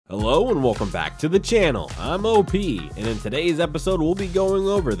Hello and welcome back to the channel. I'm OP, and in today's episode we'll be going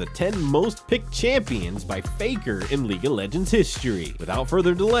over the 10 most picked champions by Faker in League of Legends history. Without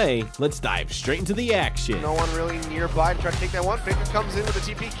further delay, let's dive straight into the action. No one really nearby to try to take that one. Faker comes in with the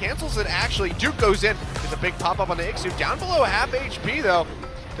TP, cancels it actually. Duke goes in, gets a big pop-up on the Ixu. Down below half HP though.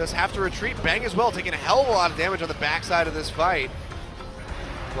 Does have to retreat. Bang as well, taking a hell of a lot of damage on the backside of this fight.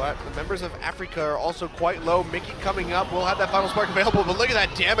 But the members of Africa are also quite low. Mickey coming up, will have that final spark available, but look at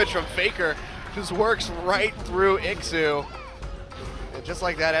that damage from Faker. Just works right through Ixu. And just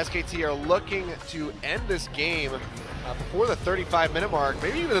like that, SKT are looking to end this game before the 35-minute mark,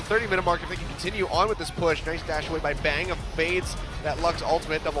 maybe even the 30-minute mark if they can continue on with this push. Nice dash away by Bang of fades that Lux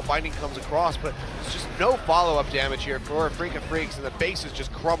ultimate. Double binding comes across, but there's just no follow-up damage here for Freak of Freaks, and the base is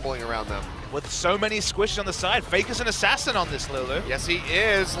just crumbling around them. With so many squishes on the side, Faker's an assassin on this, Lulu. Yes, he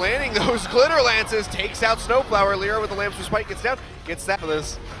is. Landing those glitter lances, takes out Snowflower. Lyra with the lamps for spike gets down, gets that for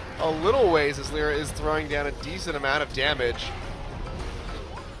this a little ways as Lyra is throwing down a decent amount of damage.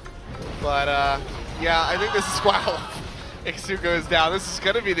 But yeah, I think this is why Ixu goes down. This is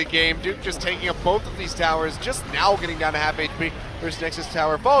going to be the game. Duke just taking up both of these towers, just now getting down to half HP. First Nexus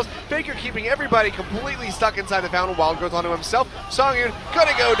tower falls. Faker keeping everybody completely stuck inside the fountain. Wild growth onto himself. Songyun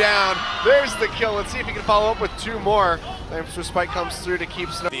gonna go down. There's the kill. Let's see if he can follow up with two more. So Spike comes through to keep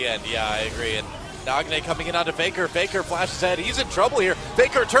Snow. The end, yeah, I agree. And Nagne coming in onto Faker. Faker flashes ahead. He's in trouble here.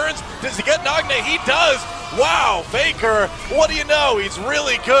 Faker turns. Does he get Nagne? He does. Wow, Faker. What do you know? He's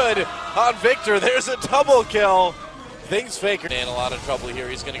really good on Viktor. There's a double kill. Thinks Faker in a lot of trouble here.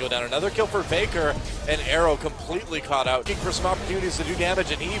 He's going to go down. Another kill for Faker, and Arrow completely caught out. Looking for some opportunities to do damage,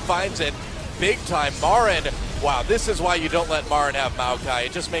 and he finds it big time. Marin, wow, this is why you don't let Marin have Maokai.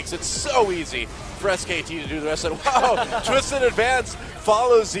 It just makes it so easy for SKT to do the rest of it. Wow, Twisted Advance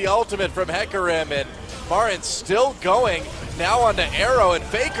follows the ultimate from Hecarim, and Marin still going. Now onto Arrow, and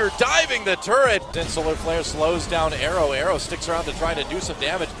Faker diving the turret. Then Solar Flare slows down Arrow. Arrow sticks around to try to do some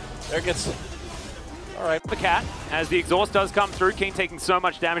damage. There gets... All right. The cat, as the exhaust does come through, King taking so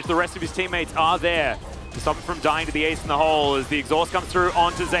much damage, the rest of his teammates are there to stop him from dying to the ace in the hole as the exhaust comes through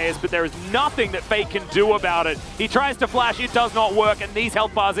onto Zeus, but there is nothing that Fake can do about it. He tries to flash, it does not work, and these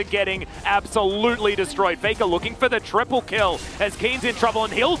health bars are getting absolutely destroyed. Faker looking for the triple kill as Keen's in trouble,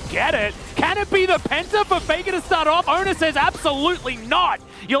 and he'll get it. Can it be the Penta for Faker to start off? Owner says absolutely not.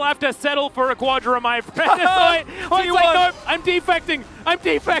 You'll have to settle for a Quadra, my friend. Wait, no, I'm defecting. I'm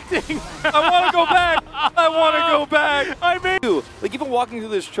defecting. I want to go back. I want to go back. I mean, like even walking through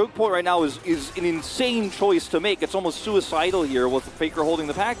this choke point right now is an insane choice to make. It's almost suicidal here with Faker holding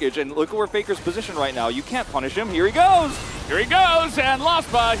the package. And look at where Faker's positioned right now. You can't punish him. Here he goes. Here he goes, and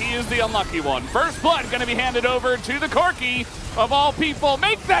Laspa, he is the unlucky one. First blood going to be handed over to the Corki of all people.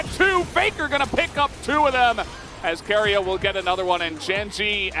 Make that two. Faker going to pick up two of them, as Keria will get another one, and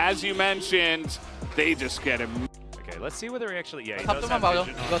Genji, as you mentioned, they just get him. Okay, let's see whether he actually, yeah, he does have vision on.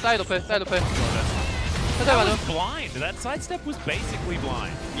 That was blind. That sidestep was basically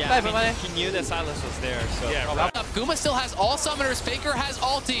blind. Yeah, I mean, he knew that Silas was there, so yeah, Guma still has all summoners. Faker has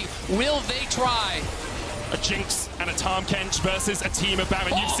ulti. Will they try? A Jinx and a Tahm Kench versus a team of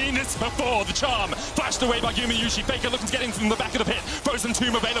Baron. You've seen this before. The charm flashed away by Yumayushi. Faker looking to get in from the back of the pit. Frozen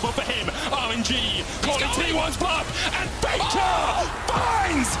Tomb available for him. RNG calling T1's bluff, and Faker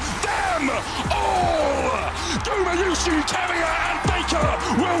finds them all. Yumayushi, Keria, and Faker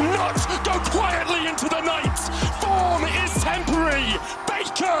will not go quietly into the night. Form is temporary.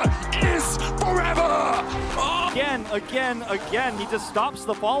 Faker is forever. Again, he just stops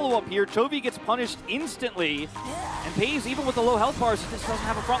the follow-up here. Chovy gets punished instantly, and pays even with the low health bars. He just doesn't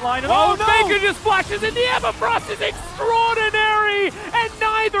have a front line. And oh no! Faker just flashes in. The Everfrost is extraordinary, and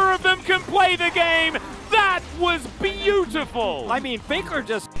neither of them can play the game. That was beautiful. I mean, Faker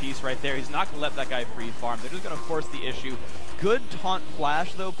just piece right there. He's not going to let that guy free farm. They're just going to force the issue. Good taunt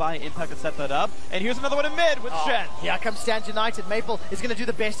flash, though, by Impact to set that up. And here's another one in mid with Shen. Here comes Stand United. Maple is going to do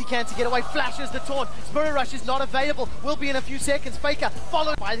the best he can to get away. Flashes the taunt. Spirit Rush is not available. Will be in a few seconds. Faker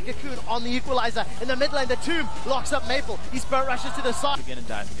followed by the Cocoon on the Equalizer. In the mid lane, the Tomb locks up Maple. He Spirit Rushes to the side. Again and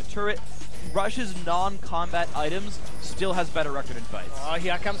diving a turret. Rushes non-combat items, still has better record in fights. Oh,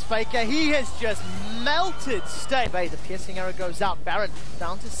 here comes Faker. He has just melted state. The piercing arrow goes out. Baron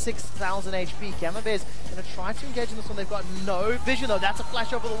down to 6,000 HP. Gamma Bear's going to try to engage in this one. They've got no vision, though. That's a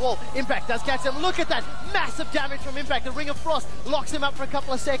flash over the wall. Impact does catch him. Look at that. Massive damage from Impact. The Ring of Frost locks him up for a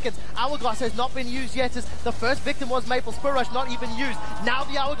couple of seconds. Hourglass has not been used yet, as the first victim was Maple. Spirit Rush not even used. Now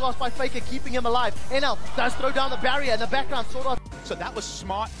the Hourglass by Faker keeping him alive. NL does throw down the barrier in the background. Sort of. So that was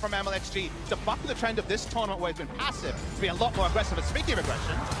smart from MLXG to buck the trend of this tournament where it's been passive to be a lot more aggressive. And speaking of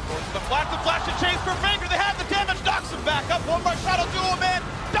aggression, the flash and chase for Faker. They have the damage, knocks him back up. One more shot will do him in.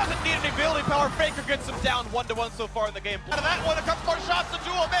 doesn't need any ability power. Faker gets him down 1-1 so far in the game. Out of that one, a couple more shots to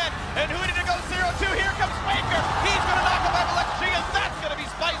duel man. And who needed to go 0-2? Here comes Faker. He's going to knock him out of LXG, and that's going to be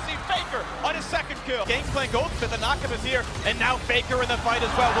spicy. Faker on his second kill. Game's playing Goldsmith, the knockup is here, and now Faker in the fight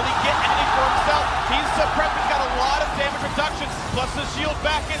as well. Will he get anything for himself? He's suppressed. He's got a lot of damage reduction, plus the shield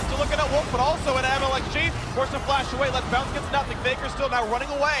back in, still looking at Wolf, but also at MLXG. Forced to flash away. Let's bounce gets nothing. Faker's still now running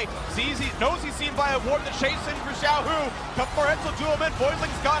away. Knows he's seen by a ward that chasing for Xiaohu. Couple more hits will duel him in.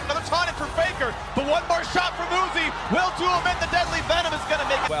 Boisling's got another taunt in for Faker, but one more shot from Uzi will duel him in. The deadly venom is going to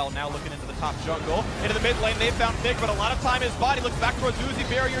make it. Well, now looking into the top jungle, into the mid lane, they found Big, but a lot of time his body looks back towards Uzi.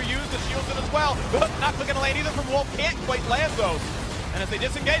 Barrier used, the shield's in as well. Not looking to land either from Wolf. Can't quite land those. And as they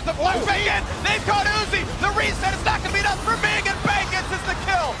disengage, the flashbang in, they've caught Uzi. The reset is not going to be enough for Big, and Bang gets the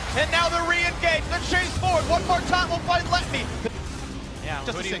kill. And now they're re-engaged. They're chased forward. One more time will find Let Me. Yeah,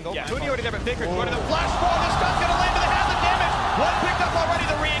 just a single. Hoodie already there, but Faker's going to the flash ball. This stuff's going to land to the hand of damage. One picked up already.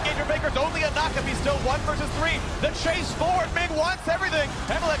 The re-engage for Faker's only a knockup. He's still 1 versus 3. The chase forward. Big wants everything.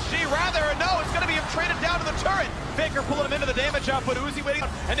 MLXG rather, no, it's going to be him traded down to the turret. Faker pulling him into the damage output. Uzi waiting,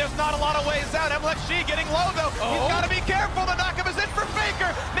 and there's not a lot of ways out. MLXG getting low though. He's got to be careful. The knockup is in for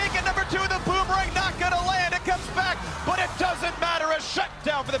Faker. Make it number 2. The boomerang not going to land. It comes back, but it doesn't matter. A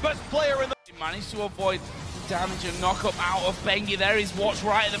shutdown for the best player in the. He managed to avoid damage and knock up out of Bengi there. He's watched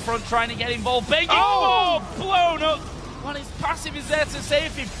right at the front trying to get involved. Bengi, blown up. Well, his passive is there to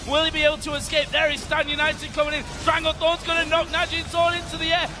save him. Will he be able to escape? There is Stan United coming in. Stranglethorn's going to knock Najin's sword into the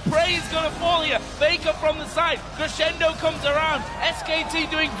air. Prey is going to fall here. Faker from the side. Crescendo comes around.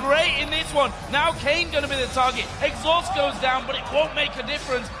 SKT doing great in this one. Now Kane going to be the target. Exhaust goes down, but it won't make a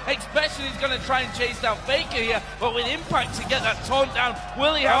difference. Especially he's going to try and chase down Faker here. But with Impact to get that taunt down,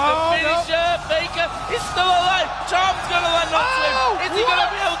 will he have the finisher? Faker is still alive. Charm's going to land onto him. Is he going to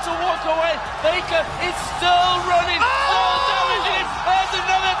be able to walk away? Faker is still running. There's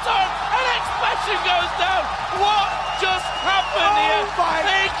another taunt, and Expression goes down. What just happened here?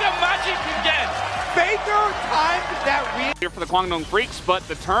 Faker magic again. Faker timed that here for the Guangdong Freaks, but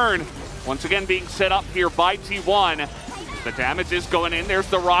the turn once again being set up here by T1. The damage is going in. There's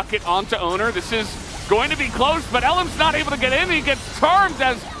the rocket onto Owner. This is going to be close, but Ellen's not able to get in. He gets charmed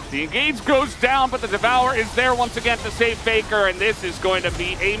as the engage goes down, but the Devour is there once again to save Faker, and this is going to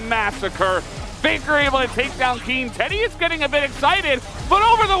be a massacre. Faker able to take down Keen. Teddy is getting a bit excited, but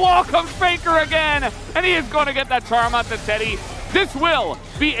over the wall comes Faker again, and he is going to get that charm out to Teddy. This will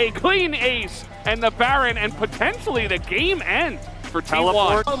be a clean ace, and the Baron, and potentially the game end for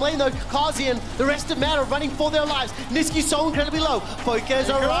T1. On lane though, Kazian, the rest of men are running for their lives. Niski's so incredibly low. Focus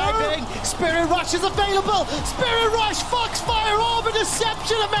arriving. Spirit Rush is available. Spirit Rush, Foxfire, Orb,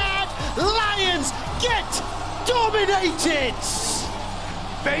 Deception, a man. Lions get dominated.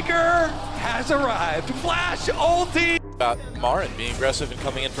 Faker has arrived. Flash ulti. About Marin being aggressive and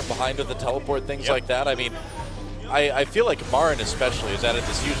coming in from behind with the teleport, things like that. I mean, I feel like Marin especially has added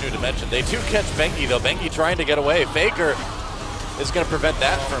this huge new dimension. They do catch Bengi though. Bengi trying to get away. Faker is going to prevent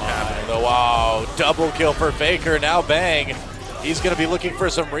that from happening though. Wow, double kill for Faker. Now Bang. He's going to be looking for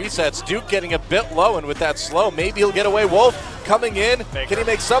some resets. Duke getting a bit low, and with that slow, maybe he'll get away. Wolf coming in. Faker. Can he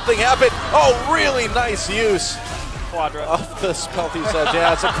make something happen? Oh, really nice use. Quadra. Of the spell he said,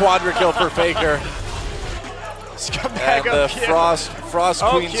 yeah, it's a quadra kill for Faker. And the Frost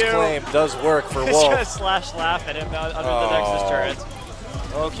Queen's claim does work for Wolf. He's gonna slash laugh at him under the Nexus turret.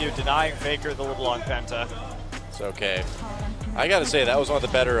 OQ denying Faker the LeBlanc penta. It's okay. I gotta say, that was one of the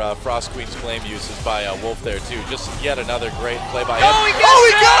better Frost Queen's claim uses by Wolf there too. Just yet another great play by him. Oh, he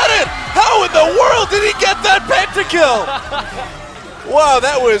got it! How in the world did he get that pentakill? Wow,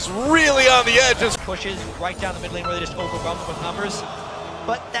 that was really on the edge. Pushes right down the mid lane where they just overwhelm them with numbers.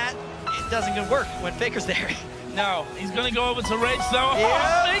 But that, it doesn't gonna work when Faker's there. No, he's gonna go over to Ryze though.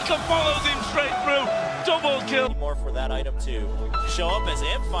 Yeah. Faker follows him straight through. Double kill. More for that item to show up as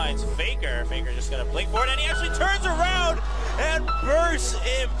Imp finds Faker. Faker just gonna blink for it, and he actually turns around and bursts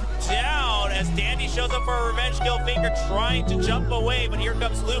Imp down as Dandy shows up for a revenge kill. Faker trying to jump away, but here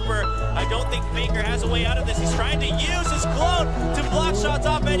comes Looper. I don't think Faker has a way out of this. He's trying to use his clone to block shots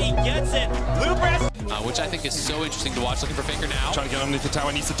off, and he gets it. Looper has which I think is so interesting to watch. Looking for Faker now. Trying to get underneath the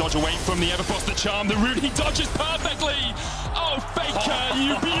tower, needs to dodge away from the Everfoster charm. The route, he dodges perfectly. Oh, Faker,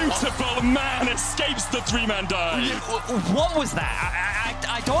 you beautiful man, escapes the 3-man dive. What was that?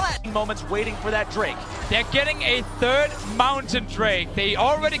 I don't. Moments waiting for that Drake. They're getting a third Mountain Drake. They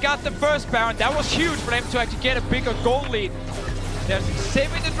already got the first Baron. That was huge for them to actually get a bigger goal lead. They're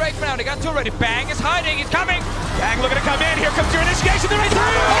saving the Drake for now. They got two already. Bang is hiding. He's coming. Bang looking to come in. Here comes your initiation. There is oh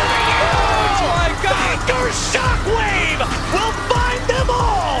my God. Faker Shockwave will find them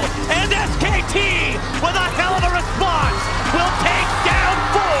all. And SKT with a hell of a response will take down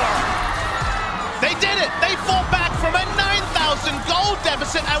 4.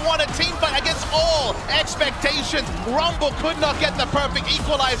 won a team fight against all expectations. Rumble could not get the perfect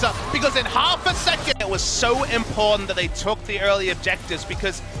equalizer because in half a second, it was so important that they took the early objectives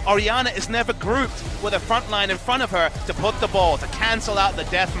because Orianna is never grouped with a front line in front of her to put the ball, to cancel out the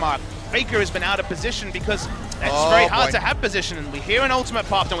death mark. Faker has been out of position because it's very hard to have position, and we hear an ultimate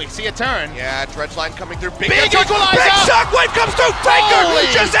pop, and we see a turn. Yeah, Dredge line coming through. Big equalizer! Big shockwave comes through. Faker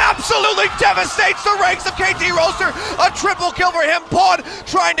just absolutely devastates the ranks of KT Roaster. A triple kill for him. Pawn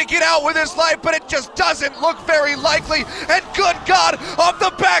trying to get out with his life, but it just doesn't look very likely. And good God, off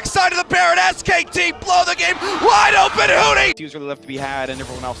the backside of the Baron, SKT blow the game wide open. Hootie! Really left to be had, and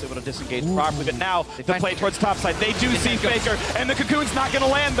everyone else able to disengage properly. But now the play towards topside. They do see Faker, and the cocoon's not going to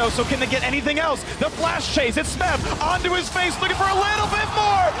land though. So can they get anything else? The flash chase. It's Smeb onto his face, looking for a little bit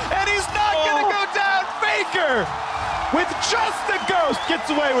more, and he's not going to go down. Faker, with just a ghost, gets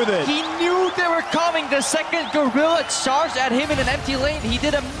away with it. He knew they were coming. The second Gorilla charged at him in an empty lane. He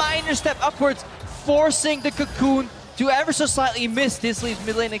did a minor step upwards, forcing the cocoon to ever so slightly miss. This leaves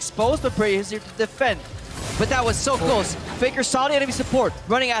mid lane exposed, but Prey is here to defend. But that was so close. Faker saw the enemy support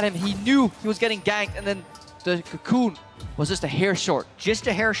running at him. He knew he was getting ganked, and then the cocoon was just a hair short. Just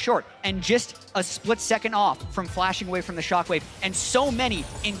a hair short, and just a split second off from flashing away from the shockwave. And so many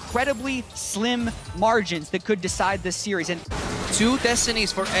incredibly slim margins that could decide this series. And 2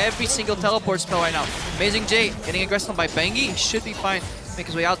 destinies for every single teleport spell right now. Amazing J getting aggressed on by Bengi. He should be fine. Make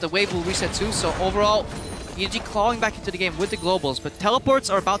his way out. The wave will reset too. So overall, EG clawing back into the game with the globals. But teleports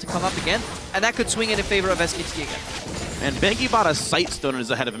are about to come up again, and that could swing it in favor of SKT again. And Bengi bought a Sightstone and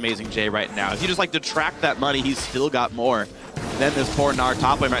is ahead of Amazing J right now. If you just like detract that money, he's still got more than this poor Gnar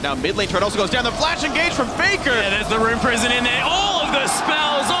top lane right now. Mid lane turret also goes down. The flash engage from Faker. Yeah, there's the Rune Prison in there. All of the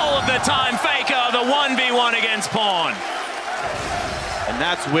spells, all of the time. Faker, the 1v1 against Pawn. And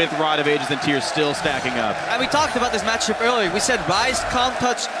that's with Rod of Ages and Tears still stacking up. And we talked about this matchup earlier. We said Ryze can't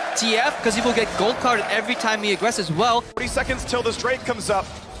touch TF because he will get gold carded every time he aggress as well. 40 seconds till this Drake comes up.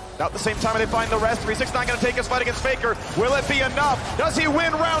 About the same time they find the rest. 369 going to take his fight against Faker. Will it be enough? Does he win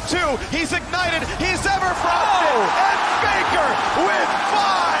round 2? He's ignited. He's ever frosted. And Faker with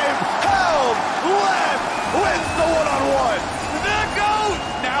 5 health left wins the one-on-one. The GOAT!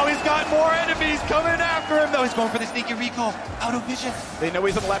 Now he's got more enemies coming after him, though. He's going for the sneaky recall. Out of vision. They know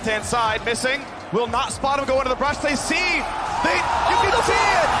he's on the left-hand side. Missing. Will not spot him go into the brush. They see. You can see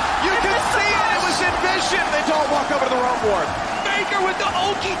it. You can see it. It was in vision. They don't walk over to the roam ward. Faker with the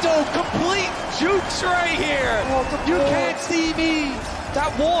okie-doke, complete jukes right here. You can't see me.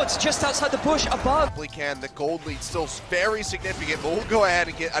 That ward's just outside the bush above. The gold lead still very significant, but we'll go ahead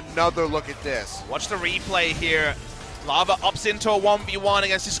and get another look at this. Watch the replay here. Lava ups into a 1v1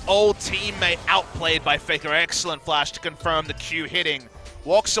 against his old teammate, outplayed by Faker. Excellent flash to confirm the Q hitting.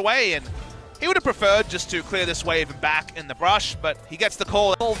 Walks away, and he would have preferred just to clear this wave and back in the brush, but he gets the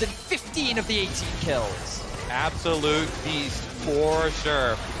call. Involved in 15 of the 18 kills. Absolute beast for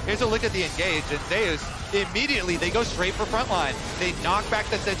sure. Here's a look at the engage, and Zeus immediately they go straight for frontline. They knock back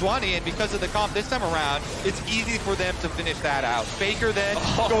the Sejuani, and because of the comp this time around, it's easy for them to finish that out. Faker then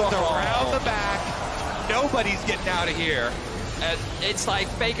goes around the back. Nobody's getting out of here. It's like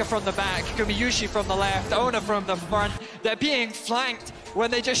Faker from the back, Gumayushi from the left, Ona from the front. They're being flanked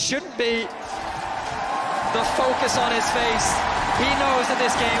when they just shouldn't be. The focus on his face. He knows that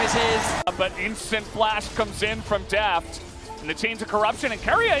this game is his. But instant flash comes in from Daft. And the Chains of Corruption. And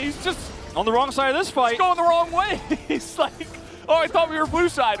Keria, he's just on the wrong side of this fight. He's going the wrong way. He's like, oh, I thought we were blue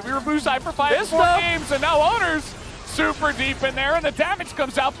side. We were blue side for 4 games. And now Owners super deep in there. And the damage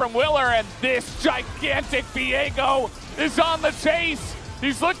comes out from Willer. And this gigantic Viego is on the chase.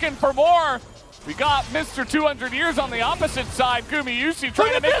 He's looking for more. We got Mr. 200 Years on the opposite side. Gumayushi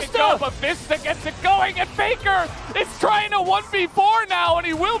trying to make it go, but Vista gets it going, and Faker is trying to 1v4 now, and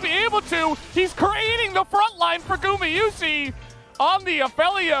he will be able to. He's creating the front line for Gumayushi on the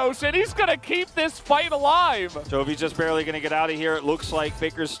Aphelios, and he's going to keep this fight alive. Toby's just barely going to get out of here. It looks like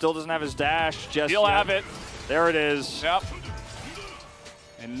Faker still doesn't have his dash. He'll have it. There it is. Yep.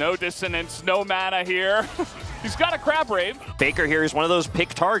 And no dissonance, no mana here. He's got a Crab Rave. Faker here is one of those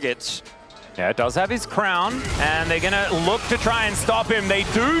pick targets. Yeah, it does have his crown, and they're going to look to try and stop him. They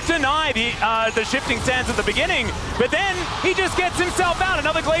do deny the shifting stance at the beginning, but then he just gets himself out.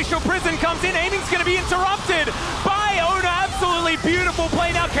 Another Glacial Prison comes in. Aiming's going to be interrupted by Ona. Absolutely beautiful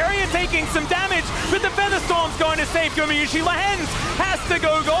play. Now Keria taking some damage, but the Featherstorm's going to save Gumayushi. Lehens has to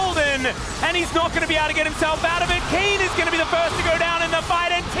go golden, and he's not going to be able to get himself out of it. Kane is going to be the first to go down in the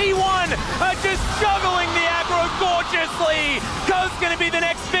fight, and T1 are just juggling the aggro gorgeously. Ko's going to be the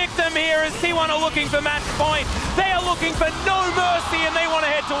next victim here as T1 are looking for match point. They are looking for no mercy, and they want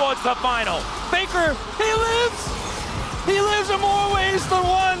to head towards the final. Faker, he lives! He lives in more ways than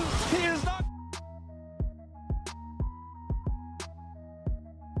one. He is not.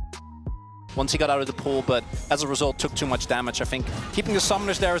 Once he got out of the pool, but as a result took too much damage. I think keeping the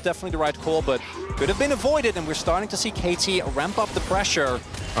summoners there is definitely the right call, but could have been avoided, and we're starting to see KT ramp up the pressure.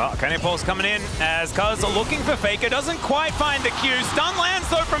 Well, Cannonball's coming in as Cuz looking for Faker, doesn't quite find the Q. Stun lands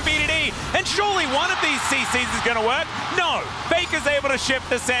though from BDD, and surely one of these CCs is going to work. No, Faker's able to shift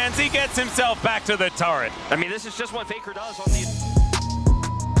the sands. He gets himself back to the turret. I mean, this is just what Faker does on the...